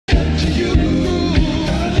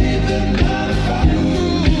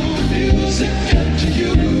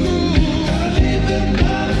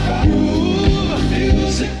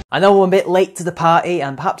I know I'm a bit late to the party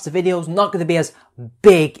and perhaps the video's not going to be as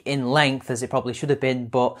big in length as it probably should have been,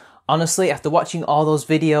 but honestly, after watching all those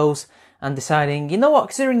videos and deciding, you know what,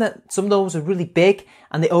 considering that some of those are really big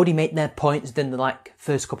and they already made their points within the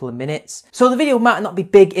first couple of minutes. So the video might not be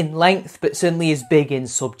big in length, but certainly is big in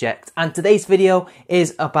subject. And today's video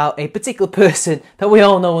is about a particular person that we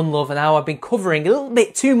all know and love and how I've been covering a little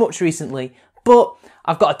bit too much recently, but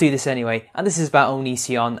I've got to do this anyway. And this is about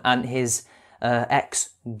Onision and his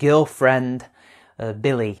ex-girlfriend,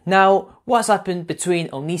 Billie. Now, what's happened between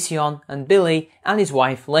Onision and Billie and his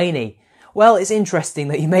wife, Lainey? Well, it's interesting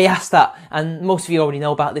that you may ask that, and most of you already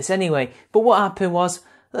know about this anyway, but what happened was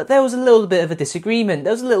that there was a little bit of a disagreement,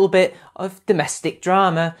 there was a little bit of domestic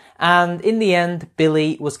drama, and in the end,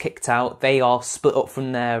 Billie was kicked out. They all split up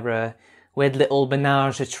from their weird little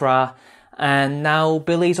menage a trois, and now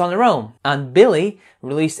Billie's on her own. And Billie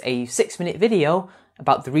released a 6-minute video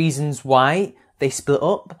about the reasons why they split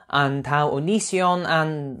up and how Onision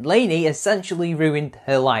and Lainey essentially ruined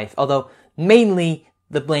her life, although mainly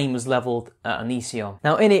the blame was levelled at Onision.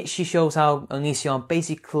 Now in it, she shows how Onision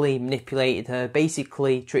basically manipulated her,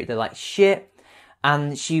 basically treated her like shit,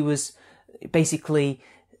 and she was basically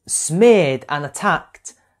smeared and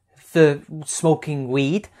attacked for smoking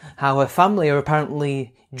weed, how her family are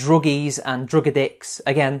apparently druggies and drug addicts,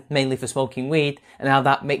 again, mainly for smoking weed, and how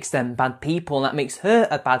that makes them bad people and that makes her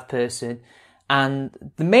a bad person.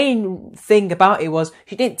 And the main thing about it was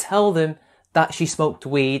she didn't tell them that she smoked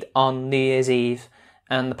weed on New Year's Eve,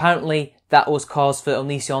 and apparently that was cause for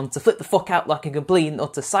Onision to flip the fuck out like a complete and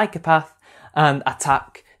utter psychopath and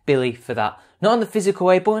attack Billie for that. Not in a physical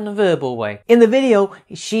way, but in a verbal way. In the video,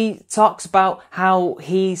 she talks about how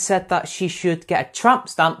he said that she should get a tramp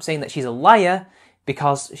stamp saying that she's a liar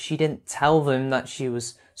because she didn't tell them that she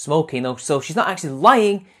was smoking. So she's not actually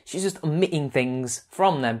lying, she's just omitting things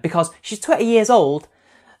from them. Because she's 20 years old,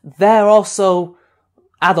 they're also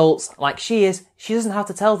adults like she is. She doesn't have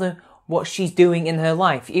to tell them what she's doing in her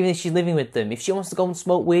life, even if she's living with them. If she wants to go and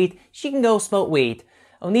smoke weed, she can go smoke weed.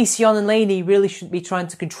 Onision and Lainey really shouldn't be trying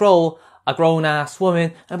to control a grown-ass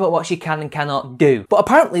woman about what she can and cannot do. But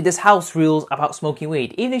apparently there's house rules about smoking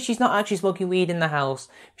weed. Even if she's not actually smoking weed in the house,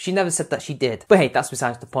 she never said that she did. But hey, that's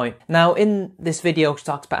besides the point. Now in this video, she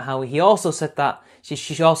talks about how he also said that she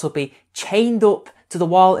should also be chained up to the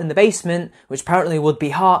wall in the basement, which apparently would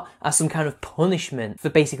be hot as some kind of punishment for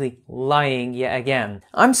basically lying yet again.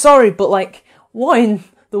 I'm sorry, but what in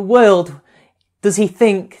the world does he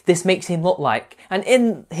think this makes him look like? And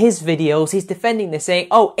in his videos, he's defending this, saying,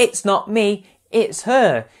 oh, it's not me, it's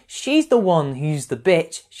her. She's the one who's the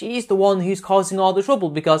bitch. She's the one who's causing all the trouble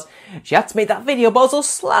because she had to make that video but also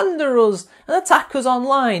slander us and attack us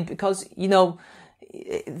online because, you know,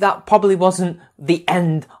 that probably wasn't the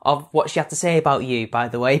end of what she had to say about you, by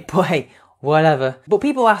the way, but hey, whatever. But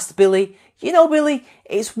people asked Billie, you know, Billie,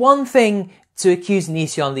 it's one thing to accuse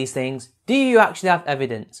Onision of these things. Do you actually have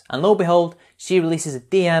evidence? And lo and behold, she releases a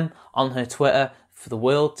DM on her Twitter for the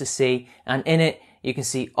world to see, and in it, you can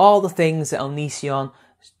see all the things that Onision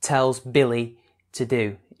tells Billie to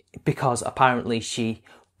do, because apparently she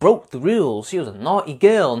broke the rules, she was a naughty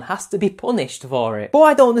girl and has to be punished for it. But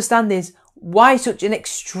what I don't understand is, why such an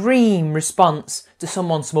extreme response to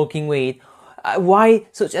someone smoking weed? Why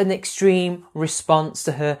such an extreme response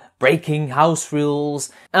to her breaking house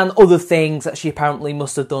rules and other things that she apparently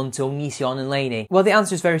must have done to Onision and Lainey? Well, the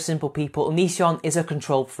answer is very simple, people. Onision is a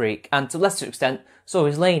control freak, and to a lesser extent, so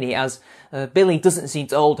is Lainey, as Billie doesn't seem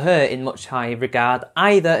to hold her in much high regard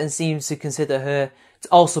either, and seems to consider her to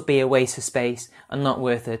also be a waste of space and not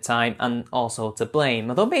worth her time, and also to blame.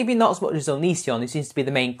 Although maybe not as much as Onision, who seems to be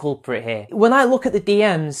the main culprit here. When I look at the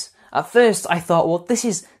DMs, at first I thought, well, this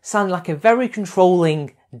is sounding like a very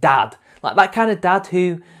controlling dad. Like that kind of dad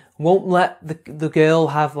who won't let the girl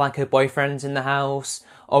have her boyfriends in the house,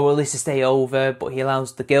 or at least to stay over, but he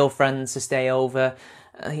allows the girlfriends to stay over.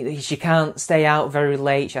 She can't stay out very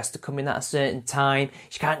late, she has to come in at a certain time,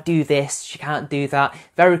 she can't do this, she can't do that,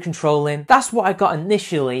 very controlling. That's what I got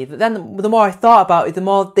initially, but then the more I thought about it, the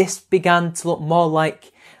more this began to look more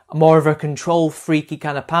like more of a control freaky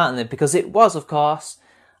kind of partner, because it was, of course,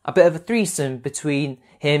 a bit of a threesome between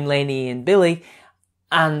him, Lainey and Billie,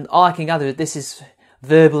 and all I can gather is this is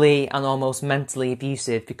verbally and almost mentally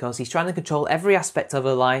abusive, because he's trying to control every aspect of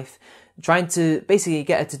her life, trying to basically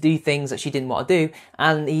get her to do things that she didn't want to do,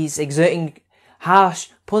 and he's exerting harsh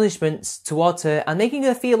punishments towards her and making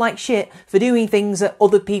her feel like shit for doing things that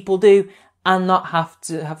other people do and not have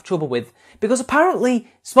to have trouble with. Because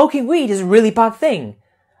apparently smoking weed is a really bad thing.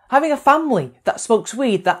 Having a family that smokes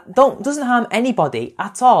weed that doesn't harm anybody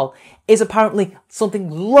at all is apparently something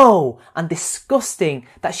low and disgusting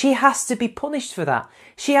that she has to be punished for that.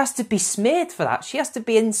 She has to be smeared for that. She has to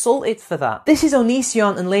be insulted for that. This is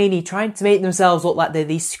Onision and Lainey trying to make themselves look like they're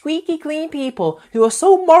these squeaky clean people who are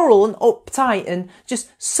so moral and uptight and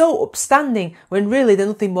just so upstanding when really they're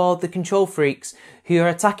nothing more than control freaks who are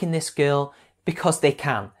attacking this girl because they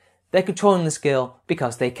can. They're controlling this girl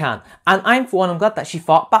because they can. And I'm, for one, I'm glad that she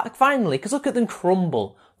fought back finally, because look at them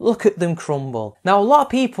crumble. Look at them crumble. Now, a lot of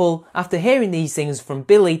people, after hearing these things from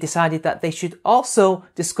Billy, decided that they should also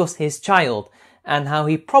discuss his child and how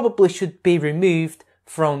he probably should be removed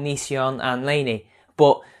from Onision and Lainey.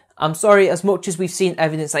 But I'm sorry, as much as we've seen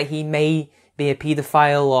evidence that he may be a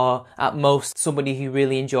paedophile or at most somebody who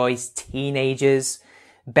really enjoys teenagers,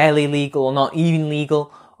 barely legal or not even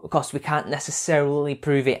legal, of course we can't necessarily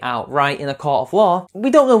prove it outright in a court of law. We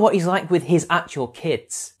don't know what he's like with his actual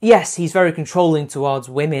kids. Yes, he's very controlling towards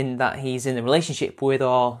women that he's in a relationship with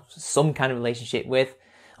or some kind of relationship with.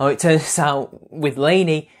 Or it turns out with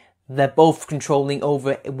Lainey, they're both controlling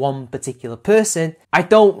over one particular person. I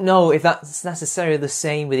don't know if that's necessarily the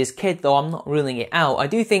same with his kid, though I'm not ruling it out. I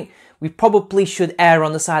do think we probably should err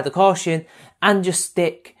on the side of caution and just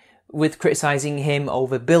stick with criticising him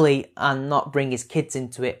over Billy and not bring his kids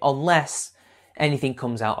into it unless anything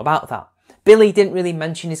comes out about that. Billy didn't really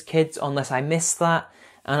mention his kids unless I missed that,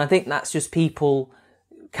 and I think that's just people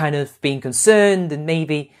kind of being concerned and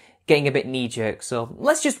maybe getting a bit knee-jerk. So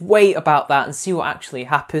let's just wait about that and see what actually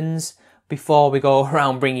happens before we go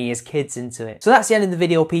around bringing his kids into it. So that's the end of the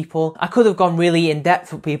video, people. I could have gone really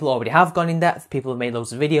in-depth, but people already have gone in-depth. People have made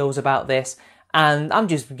loads of videos about this. And I'm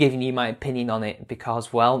just giving you my opinion on it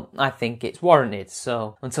because, well, I think it's warranted.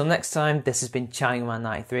 So until next time, this has been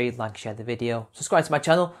ChannelMan93. Like, share the video, subscribe to my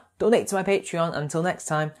channel, donate to my Patreon. Until next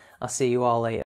time, I'll see you all later.